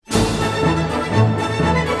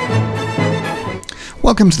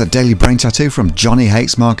Welcome to the Daily Brain Tattoo from Johnny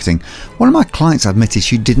Hates Marketing. One of my clients admitted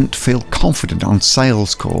she didn't feel confident on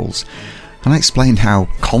sales calls, and I explained how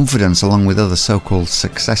confidence, along with other so-called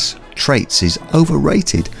success traits, is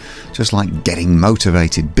overrated, just like getting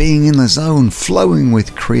motivated, being in the zone, flowing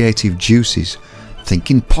with creative juices,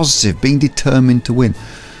 thinking positive, being determined to win.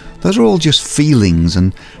 Those are all just feelings,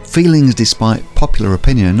 and feelings, despite popular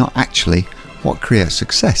opinion, are not actually what creates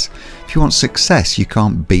success. If you want success, you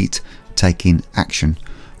can't beat taking action,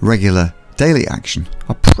 regular daily action,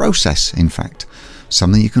 a process in fact,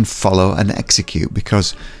 something you can follow and execute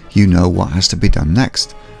because you know what has to be done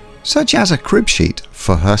next, such as a crib sheet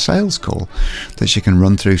for her sales call that she can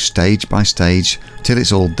run through stage by stage till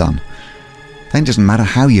it's all done. Then it doesn't matter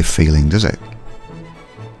how you're feeling, does it?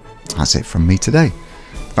 That's it from me today.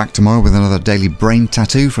 Back tomorrow with another Daily Brain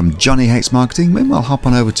Tattoo from Johnny Hates Marketing. Meanwhile, hop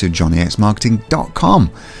on over to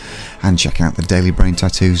johnnyhatesmarketing.com and check out the Daily Brain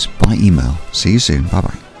Tattoos by email. See you soon. Bye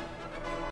bye.